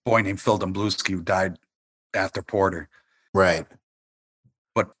of a boy named Phil Dombluski who died after Porter. Right.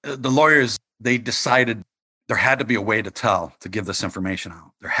 But the lawyers, they decided there had to be a way to give this information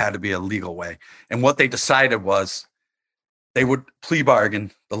out. There had to be a legal way. And what they decided was they would plea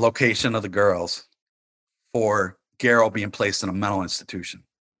bargain the location of the girls for Garrow being placed in a mental institution.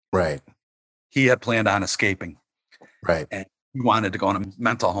 Right. He had planned on escaping. Right. And he wanted to go in a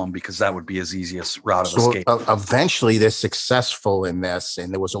mental home because that would be his easiest route of escape. Eventually they're successful in this.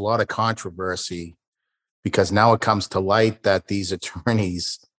 And there was a lot of controversy because now it comes to light that these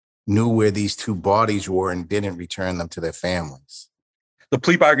attorneys knew where these two bodies were and didn't return them to their families. The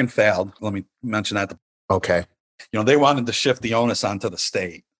plea bargain failed. Let me mention that. Okay. They wanted to shift the onus onto the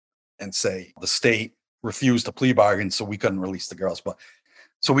state and say the state refused to plea bargain, so we couldn't release the girls. But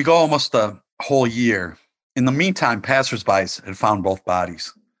so we go almost a whole year. In the meantime, passersby had found both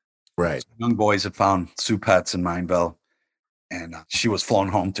bodies. Right. Young boys had found Sue Petz in Mineville, and she was flown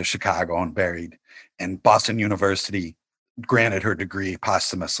home to Chicago and buried. And Boston University granted her degree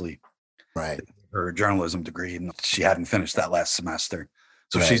posthumously. Right. Her journalism degree, and she hadn't finished that last semester.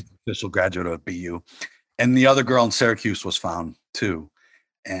 So Right. She's an official graduate of BU. And the other girl in Syracuse was found too.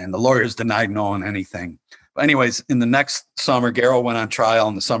 And the lawyers denied knowing anything. But anyways, in the next summer, Garrow went on trial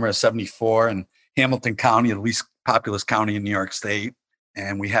in the summer of 74 in Hamilton County, the least populous county in New York State.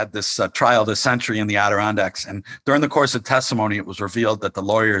 And we had this trial this century in the Adirondacks. And during the course of testimony, it was revealed that the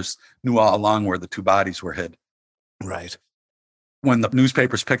lawyers knew all along where the two bodies were hid. Right. When the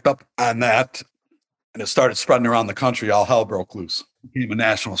newspapers picked up on that and it started spreading around the country, all hell broke loose. It became a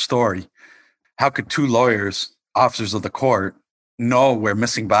national story. How could two lawyers, officers of the court, know where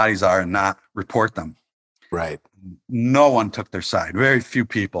missing bodies are and not report them? Right. No one took their side. Very few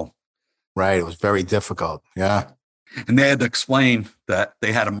people. Right. It was very difficult. Yeah. And they had to explain that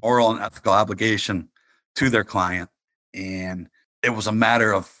they had a moral and ethical obligation to their client. And it was a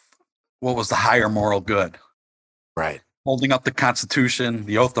matter of what was the higher moral good. Right. Holding up the Constitution,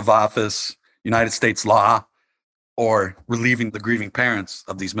 the oath of office, United States law, or relieving the grieving parents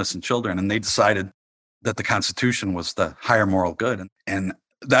of these missing children. And they decided that the Constitution was the higher moral good. And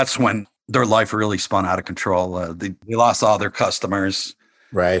that's when their life really spun out of control. They lost all their customers.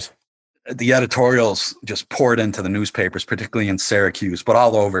 Right. The editorials just poured into the newspapers, particularly in Syracuse, but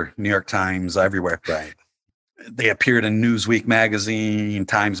all over, New York Times, everywhere. Right. They appeared in Newsweek magazine,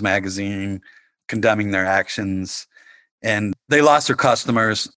 Times magazine, condemning their actions. And they lost their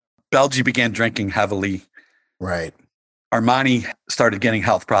customers. Belgi began drinking heavily. Right. Armani started getting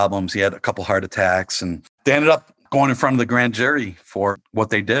health problems. He had a couple heart attacks, and they ended up going in front of the grand jury for what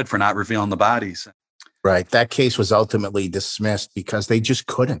they did for not revealing the bodies. Right. That case was ultimately dismissed because they just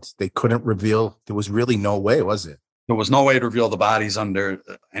couldn't. They couldn't reveal. There was really no way, was it? There was no way to reveal the bodies under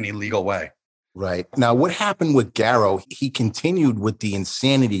any legal way. Right. Now, what happened with Garrow? He continued with the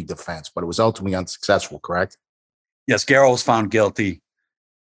insanity defense, but it was ultimately unsuccessful, correct? Yes, Garrow was found guilty.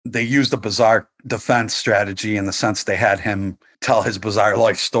 They used a bizarre defense strategy in the sense they had him tell his bizarre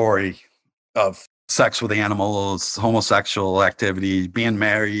life story of sex with animals, homosexual activity, being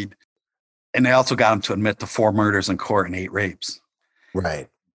married. And they also got him to admit to 4 murders in court and 8 rapes. Right.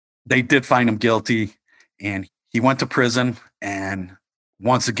 They did find him guilty, and he went to prison and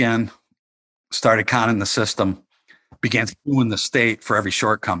once again started conning the system, began suing the state for every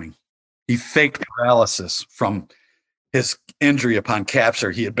shortcoming. He faked paralysis from his injury upon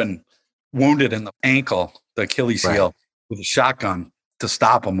capture. He had been wounded in the ankle, the Achilles heel, with a shotgun to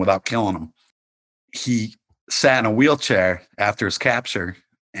stop him without killing him. He sat in a wheelchair after his capture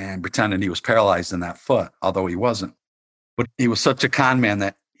and pretended he was paralyzed in that foot, although he wasn't. But he was such a con man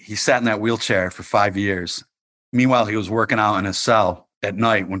that he sat in that wheelchair for 5 years. Meanwhile, he was working out in his cell at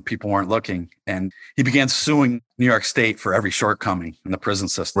night when people weren't looking. And he began suing New York State for every shortcoming in the prison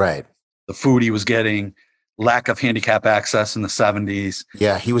system. Right. The food he was getting, lack of handicap access in the 70s.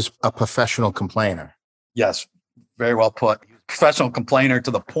 Yeah, he was a professional complainer. Yes, very well put. Professional complainer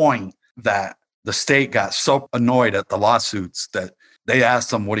to the point that the state got so annoyed at the lawsuits that They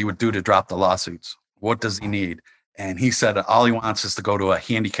asked him what he would do to drop the lawsuits. What does he need? And he said all he wants is to go to a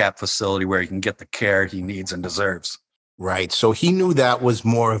handicap facility where he can get the care he needs and deserves. Right. So he knew that was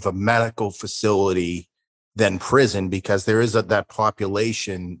more of a medical facility than prison, because there is that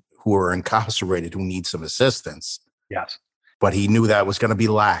population who are incarcerated who need some assistance. Yes. But he knew that was going to be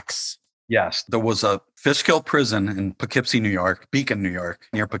lax. Yes. There was a Fishkill prison in Poughkeepsie, New York, Beacon, New York,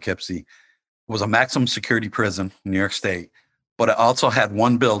 near Poughkeepsie. It was a maximum security prison in New York State. But it also had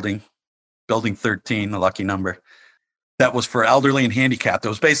one building, Building 13, the lucky number, that was for elderly and handicapped. It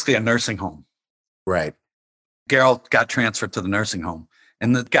was basically a nursing home. Right. Garrow got transferred to the nursing home.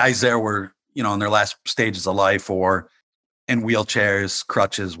 And the guys there were, in their last stages of life or in wheelchairs,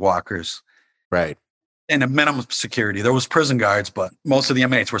 crutches, walkers. Right. And a minimum security. There was prison guards, but most of the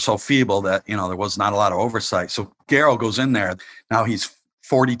inmates were so feeble that, there was not a lot of oversight. So Garrow goes in there. Now he's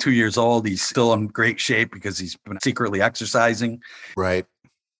 42 years old. He's still in great shape because he's been secretly exercising. Right.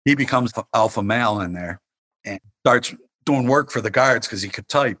 He becomes the alpha male in there and starts doing work for the guards because he could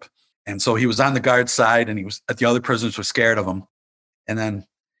type. And so he was on the guard side, and he was at the other prisoners were scared of him. And then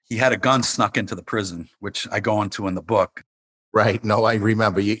he had a gun snuck into the prison, which I go into in the book. Right. No, I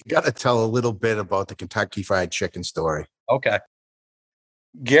remember. You got to tell a little bit about the Kentucky Fried Chicken story. Okay.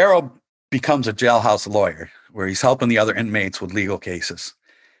 Garrow becomes a jailhouse lawyer where he's helping the other inmates with legal cases.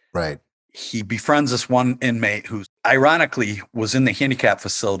 Right. He befriends this one inmate who ironically was in the handicap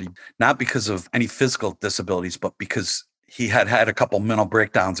facility, not because of any physical disabilities, but because he had had a couple mental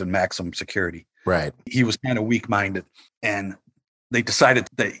breakdowns in maximum security. Right. He was kind of weak-minded, and they decided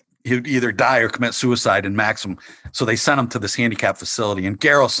that he would either die or commit suicide in maximum. So they sent him to this handicap facility, and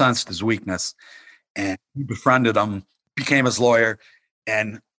Garrow sensed his weakness, and he befriended him, became his lawyer,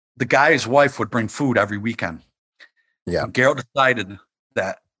 and the guy's wife would bring food every weekend. Yeah. And Garrow decided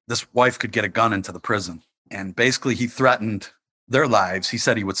that this wife could get a gun into the prison, and basically he threatened their lives. He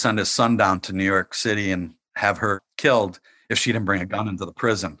said he would send his son down to New York City and have her killed if she didn't bring a gun into the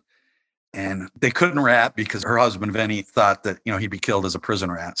prison. And they couldn't rat because her husband, Vinny, thought that, he'd be killed as a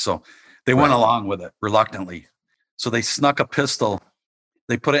prison rat. So they went along with it reluctantly. So they snuck a pistol.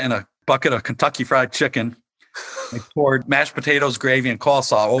 They put it in a bucket of Kentucky Fried Chicken. They poured mashed potatoes, gravy, and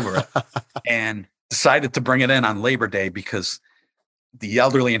coleslaw over it and decided to bring it in on Labor Day because the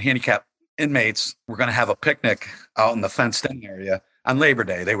elderly and handicapped inmates were going to have a picnic out in the fenced-in area on Labor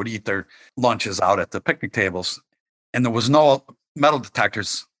Day. They would eat their lunches out at the picnic tables. And there was no metal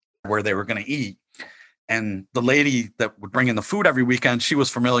detectors where they were going to eat. And the lady that would bring in the food every weekend, she was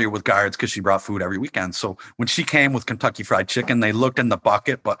familiar with guards because she brought food every weekend. So when she came with Kentucky Fried Chicken, they looked in the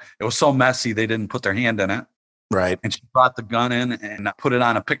bucket, but it was so messy they didn't put their hand in it. Right. And she brought the gun in and put it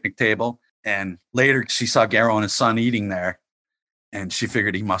on a picnic table. And later she saw Garrow and his son eating there, and she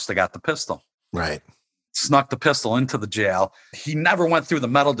figured he must have got the pistol. Right. Snuck the pistol into the jail. He never went through the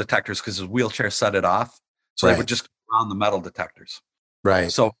metal detectors because his wheelchair set it off. So they would just go around the metal detectors. Right.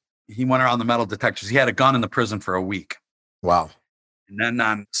 So he went around the metal detectors. He had a gun in the prison for a week. Wow. And then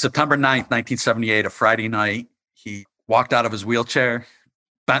on September 9th, 1978, a Friday night, he walked out of his wheelchair,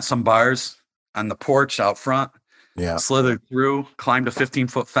 bent some bars on the porch out front, slithered through, climbed a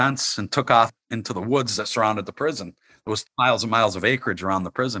 15-foot fence, and took off into the woods that surrounded the prison. There was miles and miles of acreage around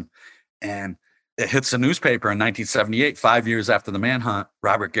the prison. And it hits the newspaper in 1978, 5 years after the manhunt,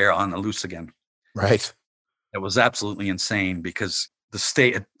 Robert Garrow on the loose again. Right. It was absolutely insane because the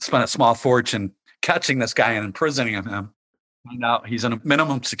state had spent a small fortune catching this guy and imprisoning him. Find out he's in a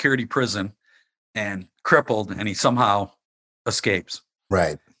minimum security prison and crippled, and he somehow escapes.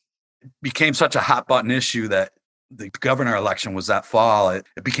 Right. It became such a hot button issue that the governor election was that fall. It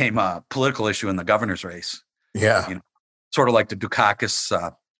became a political issue in the governor's race. Yeah. Sort of like the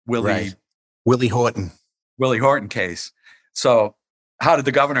Dukakis, Willie Horton case. So how did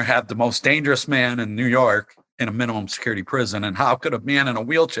the governor have the most dangerous man in New York in a minimum security prison? And how could a man in a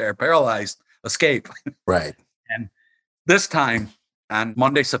wheelchair, paralyzed, escape? Right. And this time on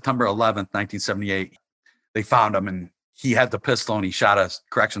Monday, September 11th, 1978, they found him, and he had the pistol, and he shot a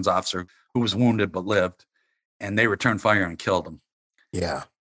corrections officer who was wounded but lived, and they returned fire and killed him. Yeah.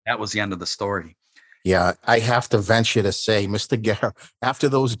 That was the end of the story. Yeah. I have to venture to say, Mr. Garrow, after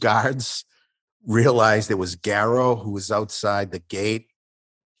those guards realized it was Garrow who was outside the gate,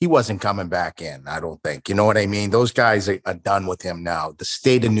 he wasn't coming back in, I don't think. You know what I mean? Those guys are done with him now. The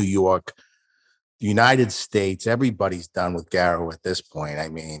state of New York, the United States, everybody's done with Garrow at this point. I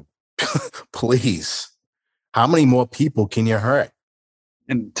mean, please, how many more people can you hurt?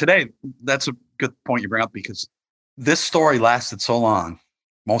 And today, that's a good point you bring up, because this story lasted so long,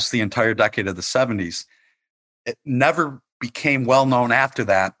 most the entire decade of the 70s. It never became well known after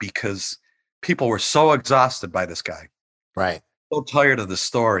that because people were so exhausted by this guy. Right. so tired of the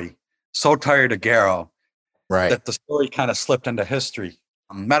story, so tired of Garrow, Right. that the story kind of slipped into history.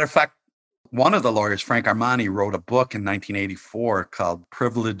 Matter of fact, one of the lawyers, Frank Armani, wrote a book in 1984 called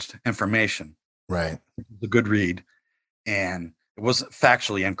Privileged Information. Right. It was a good read. And it was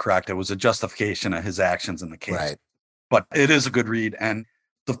factually incorrect. It was a justification of his actions in the case. Right. But it is a good read. And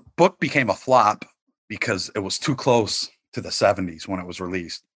the book became a flop because it was too close to the 70s when it was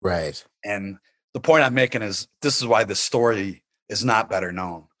released. Right. And the point I'm making is this is why this story is not better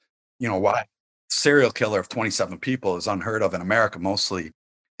known. You know, why serial killer of 27 people is unheard of in America mostly,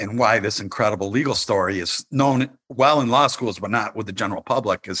 and why this incredible legal story is known well in law schools, but not with the general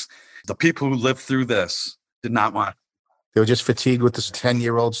public, is the people who lived through this did not want. They were just fatigued with this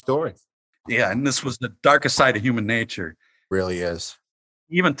 10-year-old story. Yeah, and this was the darkest side of human nature. Really is.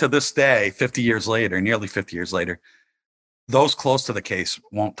 Even to this day, 50 years later, nearly 50 years later, those close to the case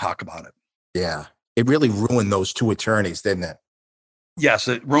won't talk about it. Yeah. It really ruined those two attorneys, didn't it? Yes,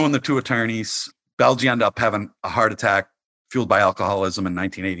 it ruined the two attorneys. Belgie ended up having a heart attack fueled by alcoholism in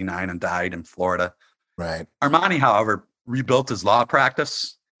 1989 and died in Florida. Right. Armani, however, rebuilt his law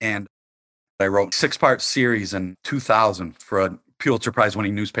practice, and I wrote a 6-part series in 2000 for a Pulitzer Prize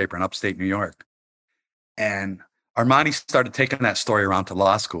winning newspaper in upstate New York. And Armani started taking that story around to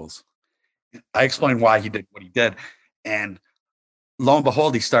law schools. I explained why he did what he did. And lo and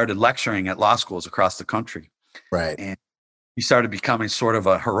behold, he started lecturing at law schools across the country. Right. And he started becoming sort of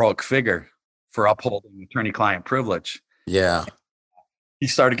a heroic figure for upholding attorney-client privilege. Yeah. He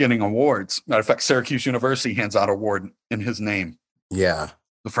started getting awards. Matter of fact, Syracuse University hands out an award in his name, Yeah.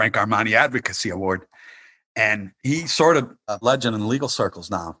 the Frank Armani Advocacy Award. And he's sort of a legend in legal circles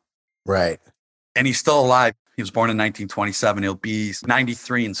now. Right. And he's still alive. He was born in 1927. He'll be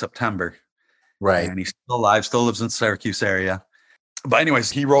 93 in September. Right. And he's still alive, still lives in the Syracuse area. But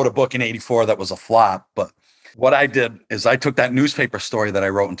anyways, he wrote a book in 84 that was a flop. But what I did is I took that newspaper story that I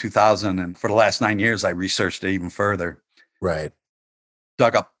wrote in 2000, and for the last 9 years, I researched it even further. Right.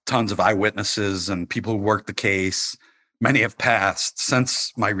 Dug up tons of eyewitnesses and people who worked the case. Many have passed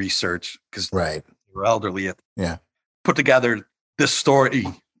since my research because Right. they were elderly. Yeah. Put together this story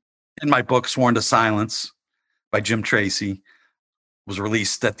in my book, Sworn to Silence, by Jim Tracy. Was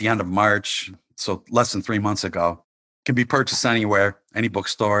released at the end of March, so less than 3 months ago. Can be purchased anywhere, any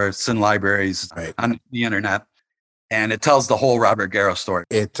bookstore, it's in libraries, Right. on the internet. And it tells the whole Robert Garrow story.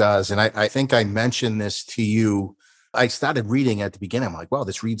 It does. And I think I mentioned this to you. I started reading at the beginning. I'm like, wow,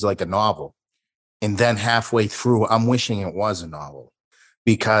 this reads like a novel. And then halfway through, I'm wishing it was a novel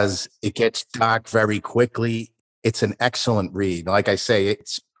because it gets dark very quickly. It's an excellent read. Like I say,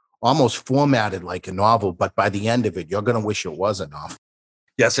 it's almost formatted like a novel, but by the end of it, you're going to wish it was a novel.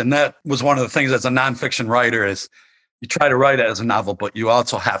 Yes, and that was one of the things as a nonfiction writer is you try to write it as a novel, but you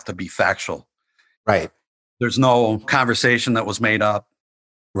also have to be factual. Right. There's no conversation that was made up.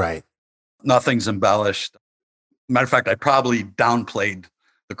 Right. Nothing's embellished. Matter of fact, I probably downplayed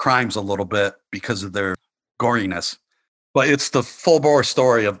the crimes a little bit because of their goriness. But it's the full bore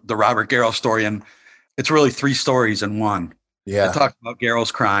story of the Robert Garrow story. And it's really 3 stories in one. Yeah. It talks about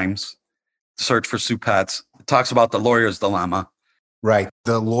Garrow's crimes, the search for Sue Petz. It talks about the lawyer's dilemma. Right.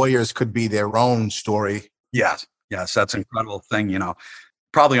 The lawyers could be their own story. Yes. Yes. That's an incredible thing, you know,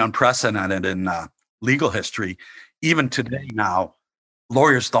 probably unprecedented in legal history. Even today now,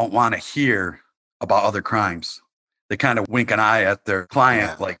 lawyers don't want to hear about other crimes. They kind of wink an eye at their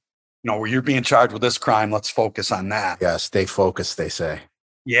client, Yeah. like, you know, well, you're being charged with this crime. Let's focus on that. Yeah. Stay focused, they say.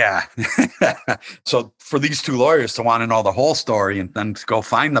 Yeah. So for these 2 lawyers to want to know the whole story and then to go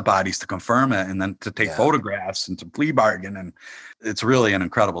find the bodies to confirm it and then to take photographs and to plea bargain, and it's really an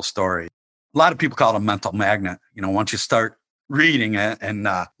incredible story. A lot of people call it a mental magnet. You know, once you start reading it and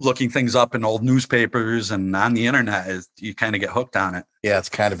looking things up in old newspapers and on the internet, you kind of get hooked on it. Yeah. It's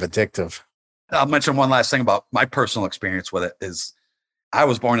kind of addictive. I'll mention one last thing about my personal experience with it is I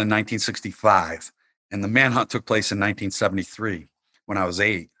was born in 1965 and the manhunt took place in 1973 when I was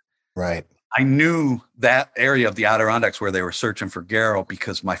 8. Right. I knew that area of the Adirondacks where they were searching for Garrow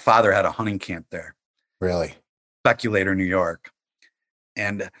because my father had a hunting camp there. Really? Speculator, New York.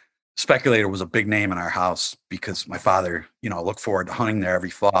 And Speculator was a big name in our house because my father, you know, looked forward to hunting there every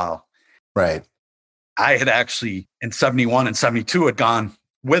fall. Right. I had actually in 71 and 72 had gone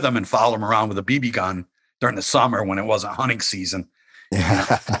with him and followed him around with a BB gun during the summer when it wasn't hunting season.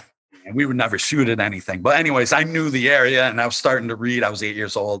 Yeah. And we would never shoot at anything. But anyways, I knew the area and I was starting to read. I was 8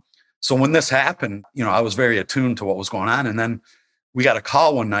 years old. So when this happened, you know, I was very attuned to what was going on. And then we got a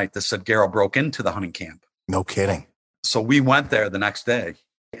call one night that said Garrow broke into the hunting camp. No kidding. So we went there the next day.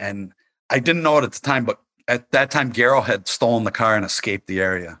 And I didn't know it at the time, but at that time, Garrow had stolen the car and escaped the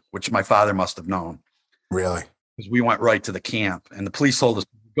area, which my father must have known. Really? because we went right to the camp, and the police told us,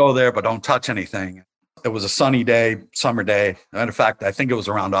 go there, but don't touch anything. It was a sunny day, summer day. Matter of fact, I think it was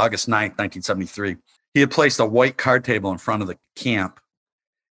around August 9th, 1973. He had placed a white card table in front of the camp,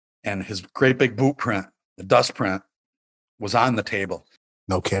 and his great big boot print, the dust print, was on the table.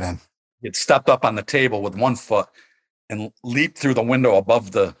 No kidding. He had stepped up on the table with one foot and leaped through the window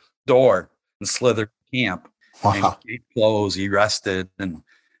above the door and slithered the camp. Wow. And he ate clothes, he rested and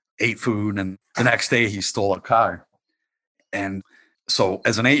ate food. And the next day he stole a car. And so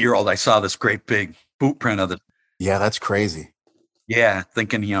as an 8-year-old, I saw this great big boot print of the. Yeah, that's crazy. Yeah,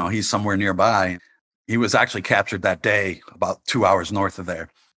 thinking, he's somewhere nearby. He was actually captured that day about 2 hours north of there.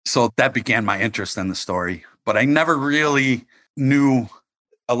 So that began my interest in the story. But I never really knew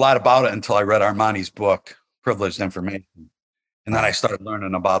a lot about it until I read Armani's book, Privileged Information. And then I started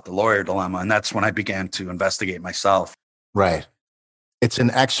learning about the lawyer dilemma. And that's when I began to investigate myself. Right. It's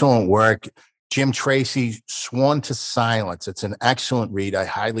an excellent work. Jim Tracy, Sworn to Silence. It's an excellent read. I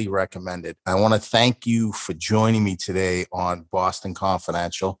highly recommend it. I want to thank you for joining me today on Boston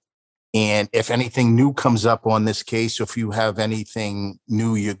Confidential. And if anything new comes up on this case, or if you have anything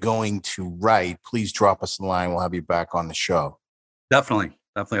new you're going to write, please drop us a line. We'll have you back on the show. Definitely.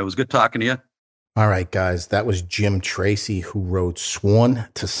 It was good talking to you. All right, guys. That was Jim Tracy, who wrote Sworn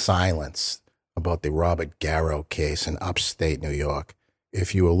to Silence about the Robert Garrow case in upstate New York.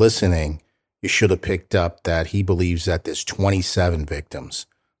 If you were listening, you should have picked up that he believes that there's 27 victims,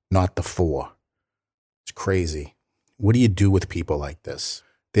 not the 4. It's crazy. What do you do with people like this?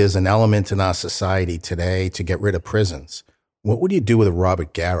 There's an element in our society today to get rid of prisons. What would you do with a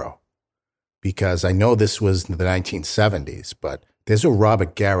Robert Garrow? Because I know this was the 1970s, but there's a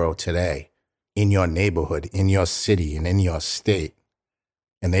Robert Garrow today in your neighborhood, in your city, and in your state,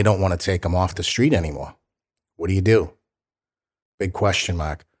 and they don't want to take him off the street anymore. What do you do? Big question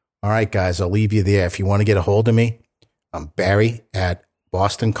mark. All right, guys, I'll leave you there. If you want to get a hold of me, I'm Barry at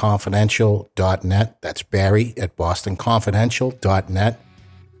bostonconfidential.net. That's Barry at bostonconfidential.net.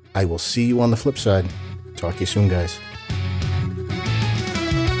 I will see you on the flip side. Talk to you soon, guys.